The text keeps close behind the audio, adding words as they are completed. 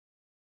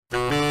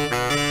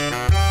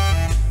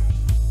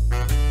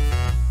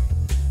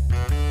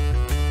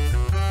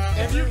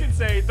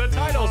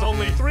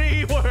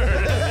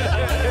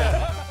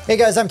Hey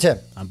guys, I'm Tim.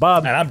 I'm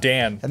Bob. And I'm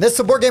Dan. And this is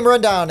the Board Game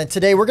Rundown, and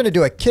today we're going to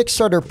do a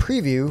Kickstarter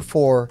preview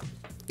for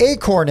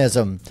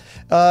Acornism.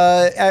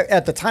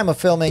 At the time of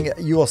filming,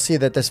 you will see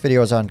that this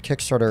video is on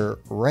Kickstarter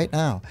right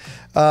now.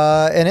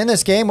 And in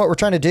this game, what we're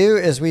trying to do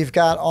is we've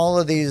got all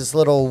of these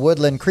little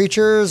woodland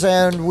creatures,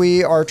 and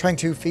we are trying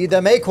to feed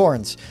them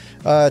acorns.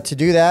 To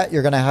do that,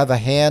 you're going to have a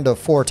hand of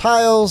 4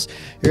 tiles.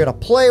 You're going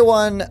to play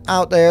one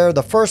out there.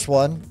 The first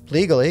one,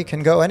 legally,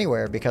 can go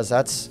anywhere because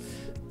that's...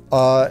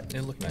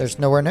 there's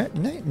nowhere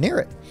near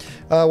it.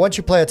 Once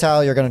you play a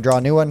tile, you're going to draw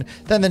a new one.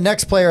 Then the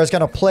next player is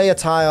going to play a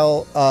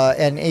tile,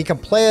 and he can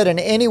play it in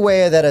any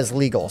way that is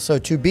legal. So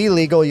to be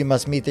legal, you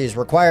must meet these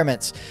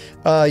requirements.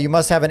 You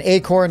must have an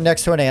acorn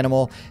next to an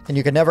animal, and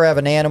you can never have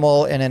an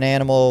animal and an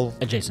animal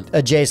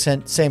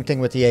adjacent. Same thing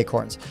with the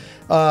acorns.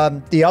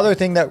 The other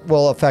thing that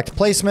will affect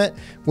placement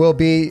will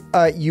be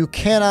you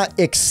cannot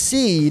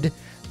exceed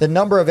the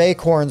number of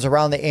acorns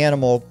around the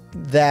animal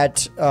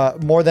that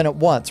more than it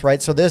wants,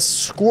 right? So this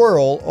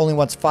squirrel only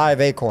wants 5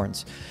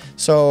 acorns.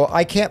 So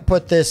I can't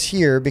put this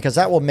here because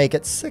that will make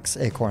it 6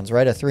 acorns,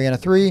 right? A 3 and a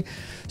 3.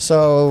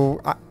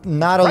 So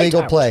not a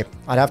legal play.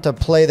 I'd have to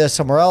play this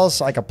somewhere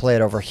else. I could play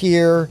it over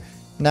here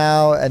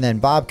now, and then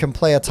Bob can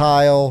play a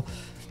tile.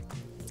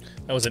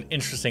 That was an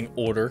interesting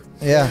order.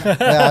 Yeah,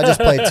 I just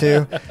played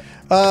 2.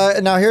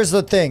 Now here's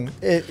the thing.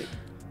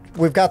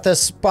 We've got this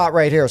spot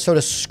right here. So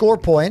to score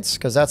points,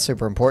 because that's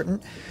super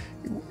important,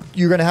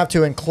 you're going to have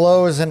to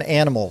enclose an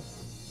animal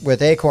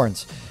with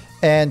acorns.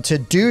 And to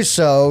do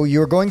so,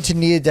 you're going to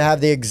need to have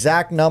the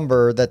exact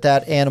number that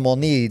that animal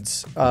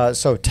needs.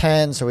 So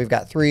 10, so we've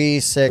got 3,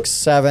 6,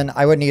 7.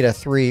 I would need a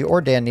 3,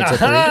 or Dan needs a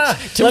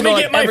 3. Let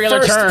me get my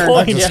first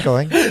point. I'm just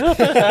going.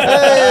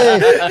 Hey,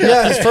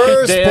 yeah, his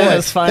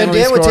first point. Then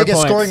Dan would take a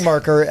scoring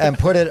marker and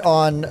put it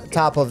on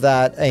top of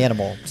that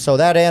animal. So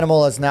that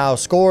animal is now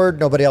scored.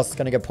 Nobody else is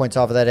going to get points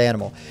off of that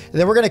animal. And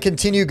then we're going to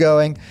continue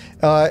going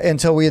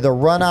until we either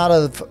run out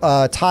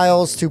of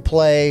tiles to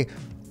play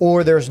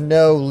or there's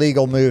no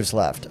legal moves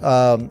left.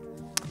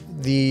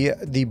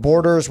 The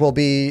borders will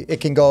be,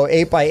 it can go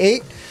 8 by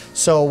 8.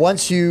 So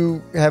once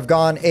you have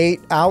gone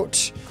 8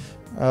 out,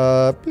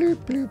 bloop,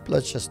 bloop,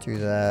 let's just do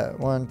that.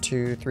 1,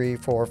 2, 3,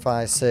 4,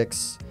 5,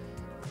 6.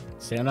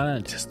 Stand on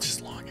it.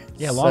 Just long it.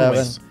 Yeah, long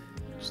ways.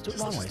 Just do it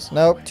long ways.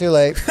 Nope, too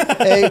late.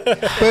 8,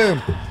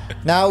 boom.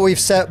 Now we've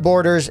set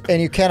borders,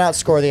 and you cannot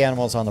score the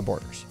animals on the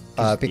borders.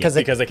 Because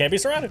they can't be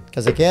surrounded.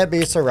 Because they can't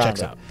be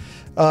surrounded. Checks out.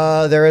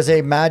 There is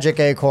a magic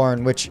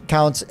acorn, which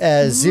counts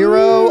as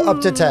 0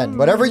 up to 10.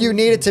 Whatever you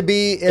need it to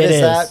be, it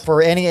is that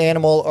for any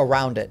animal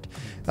around it.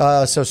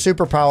 So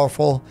super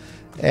powerful,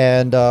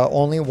 and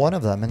only one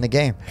of them in the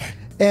game.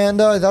 And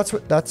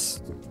that's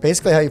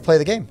basically how you play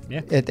the game.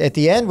 Yeah. At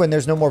the end, when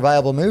there's no more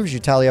viable moves, you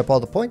tally up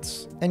all the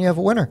points, and you have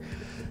a winner.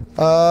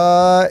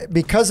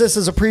 Because this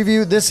is a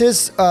preview, this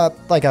is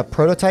like a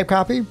prototype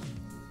copy.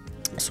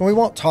 So we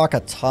won't talk a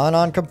ton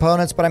on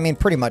components, but I mean,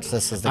 pretty much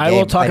this is the game. I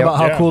will talk about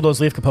how cool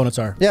those leaf components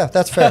are. Yeah,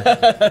 that's fair.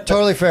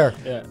 Totally fair.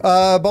 Yeah.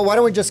 But why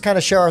don't we just kind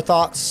of share our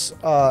thoughts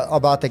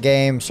about the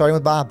game, starting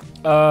with Bob?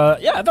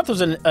 Yeah, I thought this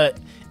was an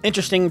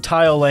interesting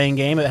tile laying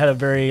game. It had a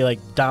very like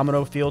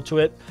domino feel to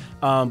it.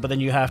 But then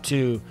you have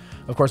to,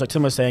 of course, like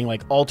Tim was saying,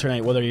 like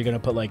alternate whether you're going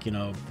to put like, you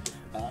know,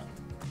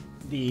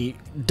 the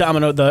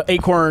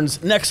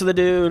acorns next to the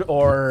dude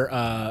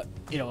or,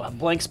 you know, a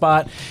blank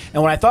spot.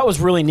 And what I thought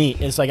was really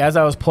neat is like as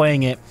I was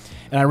playing it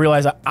and I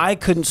realized that I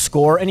couldn't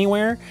score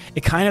anywhere,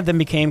 it kind of then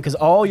became, because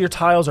all your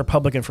tiles are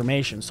public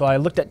information. So I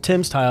looked at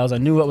Tim's tiles, I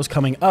knew what was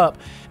coming up,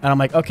 and I'm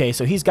like, okay,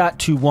 so he's got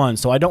 2 1s,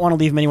 so I don't want to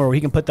leave him anywhere where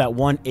he can put that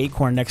 1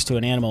 acorn next to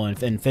an animal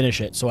and finish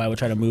it. So I would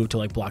try to move to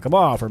like block him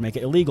off or make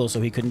it illegal so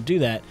he couldn't do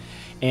that.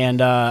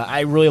 And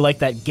I really like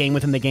that game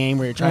within the game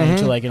where you're trying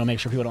to like, you know, make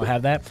sure people don't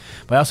have that.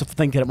 But I also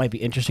think that it might be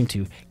interesting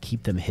to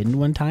keep them hidden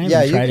one time.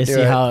 Yeah, and try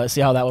to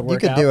see how that would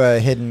work out. You could do a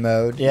hidden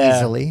mode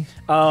easily.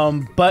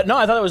 But no,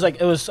 I thought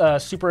it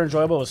was super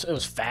enjoyable. It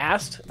was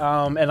fast.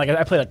 And like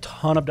I played a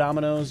ton of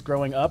dominoes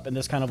growing up, and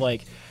this kind of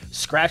like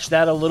scratched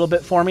that a little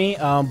bit for me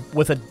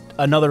with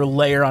another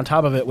layer on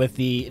top of it with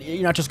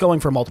you're not just going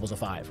for multiples of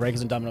 5, right?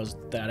 Because in dominoes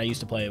that I used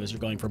to play, it was you're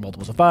going for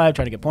multiples of 5,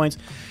 trying to get points.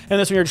 And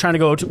this one you're trying to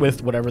go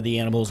with whatever the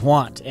animals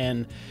want.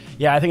 And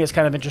yeah, I think it's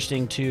kind of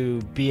interesting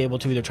to be able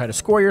to either try to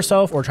score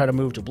yourself or try to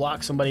move to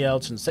block somebody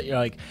else. And you know,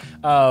 like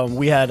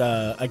we had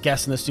a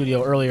guest in the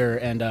studio earlier,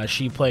 and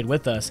she played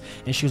with us,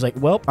 and she was like,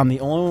 well, I'm the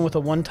only one with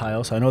a 1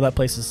 tile, so I know that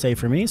place is safe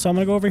for me, so I'm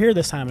going to go over here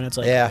this time. And it's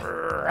like, yeah.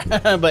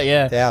 But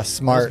yeah. Yeah,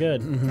 smart. It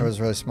was good. It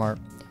was really smart.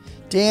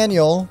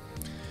 Daniel.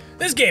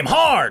 This game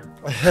hard.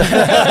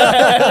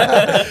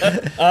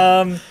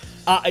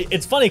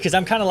 It's funny because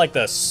I'm kind of like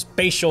the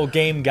spatial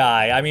game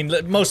guy. I mean,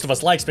 most of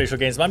us like spatial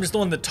games, but I'm just the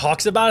one that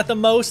talks about it the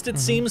most, it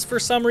seems, for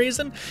some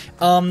reason.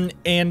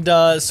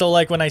 So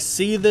like when I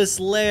see this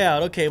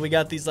layout, okay, we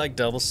got these like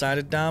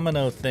double-sided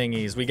domino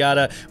thingies.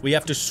 We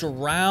have to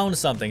surround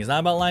something. It's not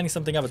about lining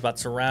something up, it's about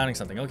surrounding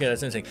something. Okay,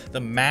 that's interesting.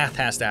 The math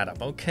has to add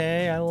up.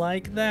 Okay, I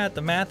like that.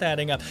 The math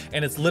adding up.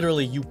 And it's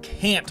literally you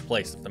can't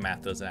place if the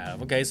math doesn't add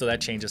up. Okay, so that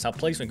changes how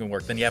placement can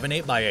work. Then you have an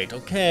 8x8.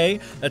 Okay,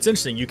 that's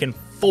interesting. You can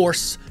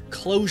force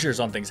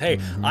closures on things. Hey,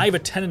 I have a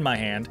 10 in my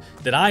hand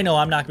that I know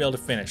I'm not gonna be able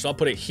to finish, so I'll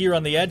put it here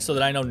on the edge so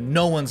that I know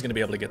no one's gonna be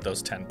able to get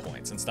those 10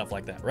 points and stuff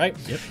like that, right?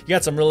 Yep. You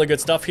got some really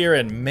good stuff here,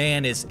 and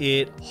man, is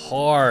it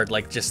hard.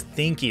 Like, just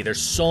thinky. There's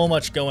so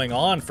much going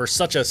on for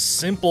such a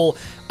simple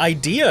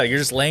idea. You're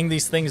just laying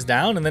these things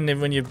down, and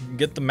then when you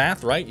get the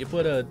math right, you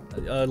put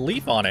a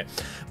leaf on it.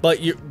 But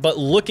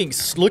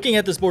looking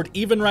at this board,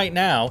 even right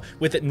now,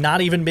 with it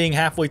not even being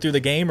halfway through the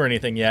game or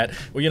anything yet,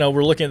 well, you know,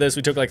 we're looking at this.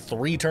 We took like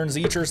 3 turns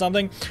each or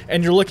something,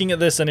 and you're looking at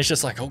this, and it's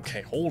just like,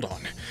 okay, hold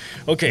on.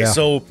 Okay,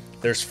 so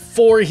there's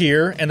 4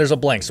 here, and there's a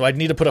blank, so I'd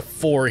need to put a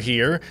 4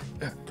 here.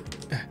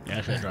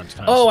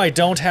 Oh, I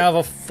don't have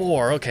a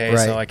 4. Okay,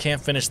 so I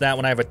can't finish that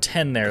when I have a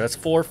 10 there. That's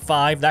 4,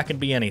 5. That could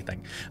be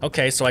anything.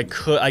 Okay, so I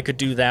could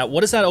do that.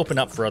 What does that open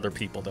up for other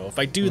people, though? If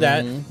I do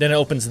that, then it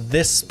opens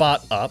this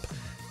spot up.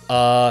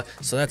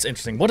 So that's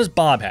interesting. What does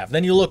Bob have?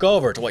 Then you look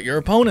over to what your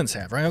opponents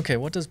have, right? Okay,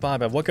 what does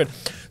Bob have? What could...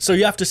 So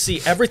you have to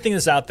see everything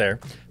that's out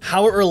there,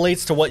 how it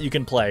relates to what you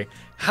can play,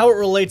 how it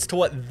relates to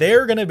what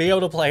they're going to be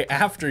able to play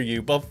after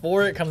you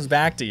before it comes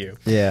back to you.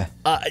 Yeah.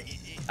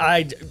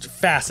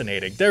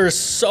 Fascinating. There is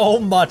so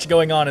much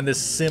going on in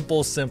this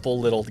simple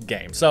little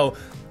game. So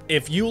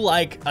if you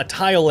like a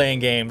tile laying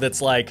game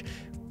that's like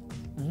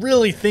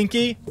really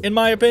thinky, in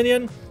my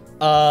opinion,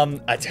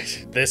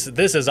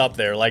 this is up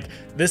there. Like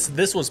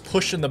this was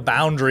pushing the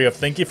boundary of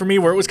thinking for me,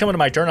 where it was coming to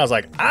my turn. I was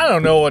like, I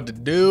don't know what to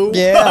do.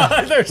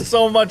 Yeah. There's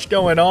so much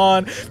going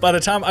on. By the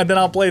time, and then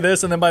I'll play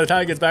this, and then by the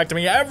time it gets back to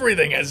me,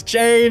 everything has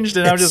changed,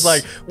 and I'm just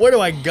like, where do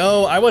I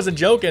go? I wasn't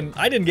joking.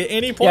 I didn't get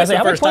any points the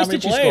first time we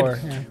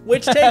played.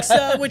 Which takes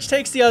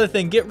the other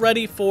thing. Get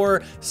ready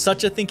for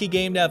such a thinky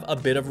game to have a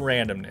bit of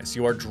randomness.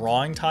 You are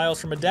drawing tiles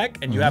from a deck,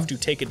 and you have to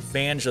take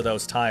advantage of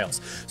those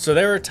tiles. So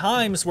there are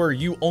times where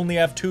you only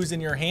have 2s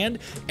in your hand,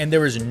 and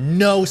there is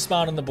no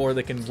spot on the board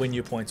that can win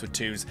you points with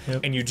 2s.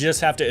 And you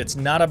just have to, it's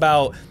not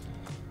about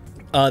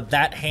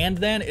that hand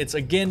then. It's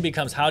again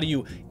becomes, how do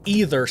you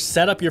either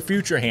set up your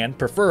future hand,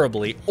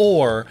 preferably,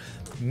 or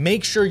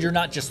make sure you're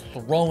not just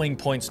throwing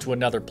points to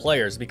another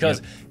player's,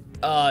 because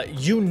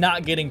you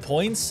not getting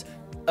points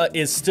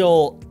is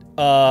still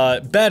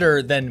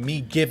better than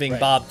me giving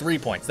Bob 3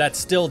 points. That's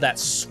still that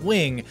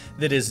swing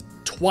that is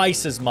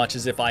twice as much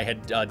as if I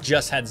had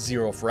just had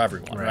 0 for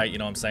everyone, right? You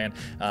know what I'm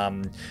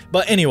saying?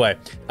 But anyway,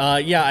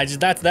 yeah,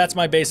 that's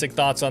my basic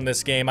thoughts on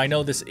this game. I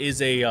know this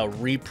is a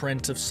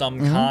reprint of some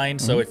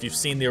kind, so if you've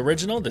seen the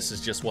original, this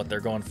is just what they're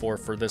going for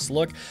this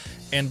look.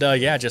 And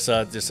yeah, just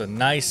a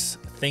nice,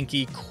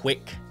 thinky,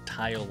 quick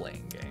tile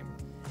laying game.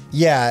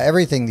 Yeah,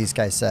 everything these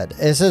guys said.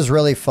 This is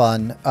really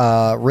fun,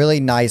 really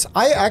nice.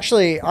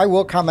 I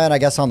will comment, I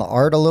guess, on the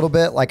art a little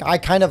bit. Like, I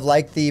kind of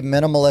like the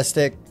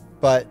minimalistic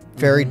but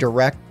very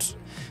direct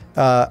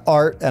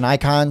art and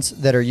icons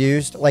that are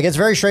used. Like, it's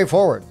very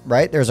straightforward,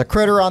 right? There's a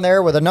critter on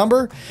there with a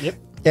number and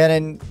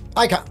then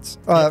icons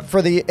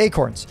for the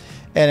acorns.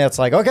 And it's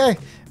like, okay,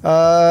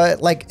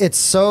 like, it's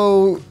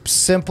so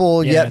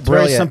simple yet it's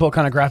brilliant. Very simple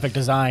kind of graphic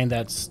design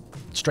that's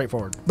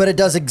straightforward. But it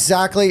does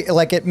exactly,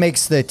 like, it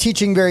makes the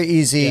teaching very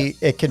easy.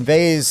 It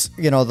conveys,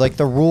 you know, like,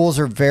 the rules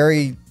are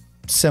very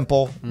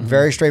simple,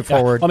 very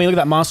straightforward. I mean, look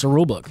at that monster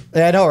rule book.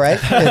 Yeah, I know, right?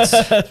 It's,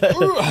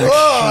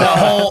 The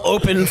whole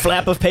open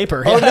flap of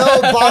paper. oh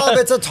no, Bob,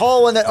 it's a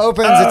tall one that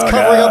opens. It's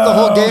covering up the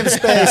whole game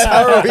space.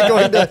 How are we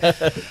going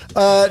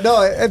to...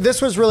 no,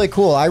 this was really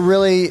cool. I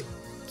really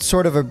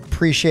sort of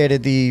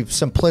appreciated the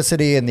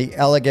simplicity and the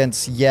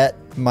elegance, yet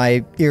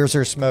my ears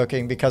are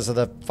smoking because of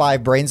the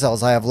 5 brain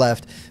cells I have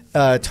left.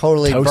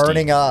 Totally Toasty.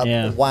 burning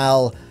up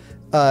while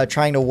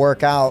trying to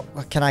work out,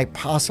 can I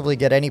possibly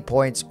get any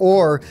points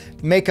or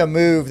make a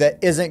move that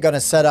isn't going to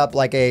set up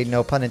like a,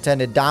 no pun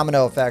intended,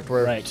 domino effect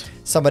where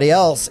somebody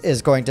else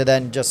is going to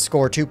then just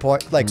score 2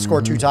 points, like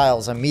score 2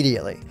 tiles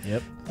immediately.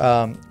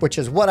 Which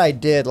is what I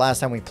did last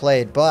time we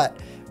played, but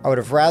I would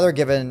have rather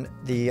given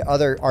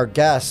our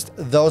guest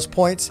those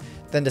points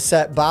than to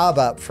set Bob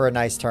up for a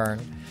nice turn.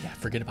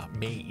 Forget about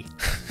me.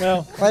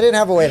 Well, I didn't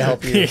have a way to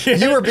help you.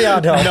 You were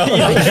beyond help. No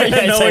one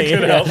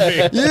could help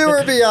me. You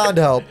were beyond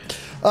help.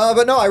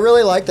 But no, I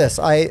really like this.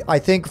 I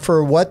think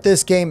for what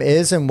this game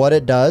is and what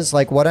it does,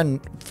 like, what a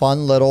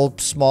fun little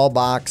small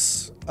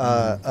box game.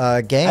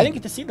 I didn't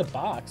get to see the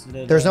box.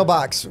 There's no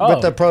box.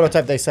 With the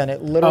prototype they sent,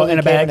 it literally in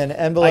a came bag? in an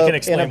envelope, I can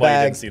explain in a why you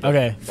bag didn't see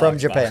the from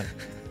Japan.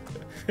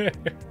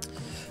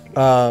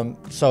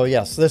 So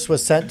yes, this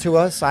was sent to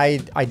us. I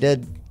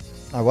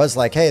was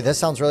like, hey, this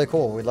sounds really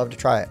cool. We'd love to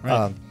try it.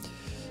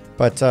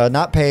 But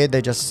not paid.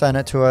 They just sent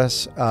it to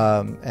us.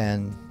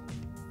 And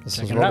this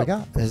is what we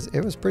got.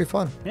 It was pretty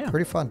fun. Yeah.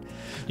 Pretty fun.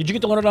 Did you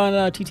get to learn it on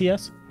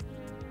TTS?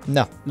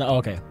 No. No. Oh,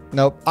 okay.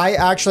 Nope.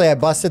 I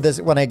busted this.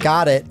 When I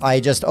got it,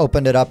 I just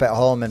opened it up at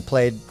home and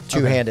played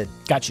two-handed.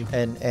 Got you.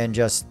 And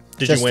just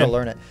you win? to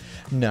learn it.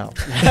 No.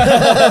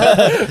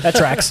 That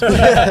tracks.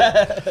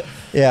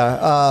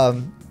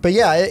 Yeah. But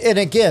yeah, and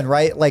again,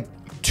 right, like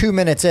 2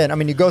 minutes in, I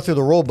mean, you go through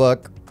the rule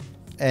book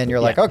and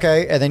you're like,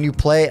 okay, and then you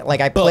play,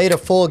 like, I played a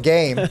full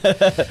game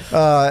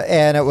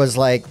and it was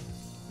like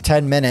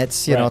 10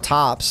 minutes, you know,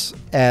 tops,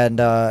 and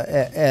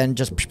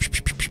just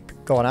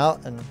going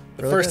out and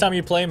The first time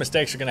you play,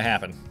 mistakes are going to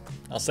happen.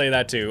 I'll say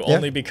that too. Yeah.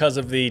 Only because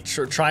of the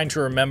trying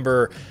to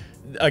remember,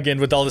 again,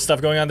 with all this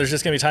stuff going on, there's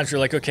just going to be times where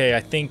you're like, okay, I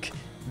think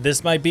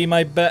this might be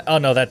my bet. Oh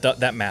no,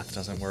 that math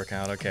doesn't work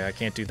out. Okay, I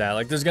can't do that.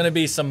 Like, there's going to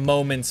be some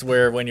moments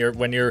where when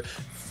you're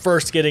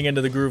first getting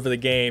into the groove of the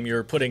game,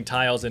 you're putting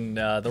tiles in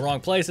the wrong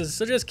places.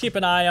 So just keep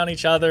an eye on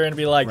each other and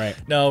be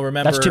like, no,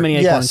 remember. That's too many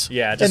acorns.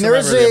 Yeah, just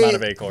remember the amount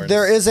of acorns.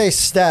 There is a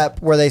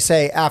step where they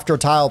say after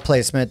tile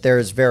placement,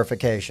 there's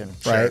verification,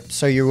 right?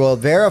 So you will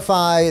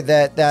verify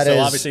that is. So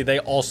obviously they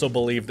also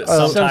believe that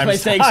sometimes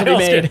mistakes will be tiles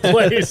made. get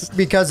placed.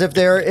 Because if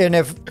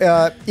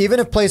even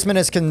if placement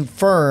is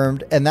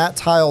confirmed and that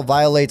tile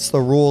violates the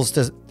rules,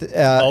 is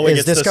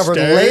discovered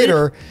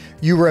later,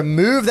 you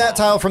remove that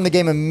tile from the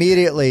game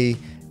immediately.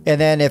 And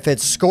then if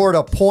it's scored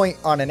a point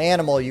on an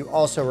animal, you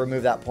also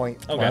remove that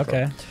point.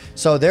 Okay.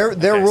 So their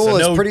rule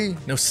is pretty.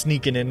 No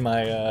sneaking in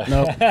my.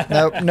 No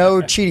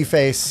cheaty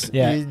face.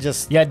 Yeah. You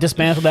just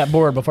dismantle that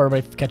board before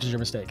everybody catches your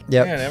mistake.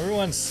 Yep. Man,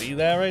 everyone see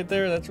that right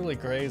there? That's really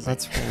crazy.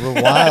 That's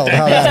wild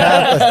how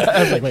that happened.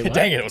 I was like, wait, what?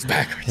 Dang it was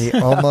backwards. He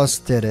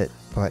almost did it,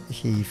 but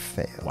he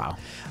failed. Wow.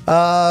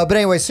 But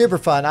anyway, super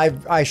fun.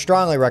 I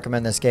strongly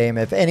recommend this game.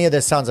 If any of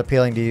this sounds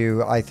appealing to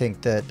you, I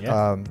think that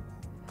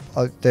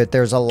that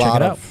there's a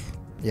lot of.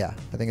 Yeah,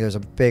 I think there's a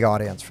big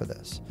audience for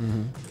this.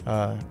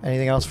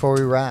 Anything else before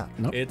we wrap?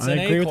 Nope, It's I an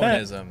agree with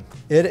that.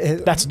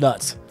 Acornism. That's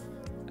nuts.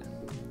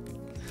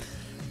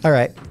 All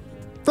right.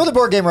 For the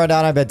Board Game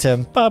Rundown, I've been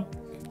Tim. Bob.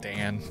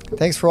 Dan.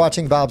 Thanks for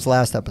watching Bob's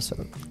last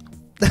episode.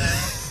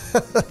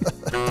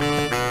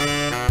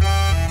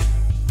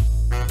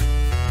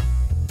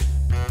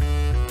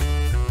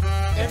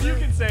 If you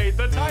can say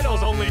the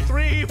title's only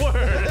 3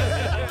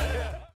 words.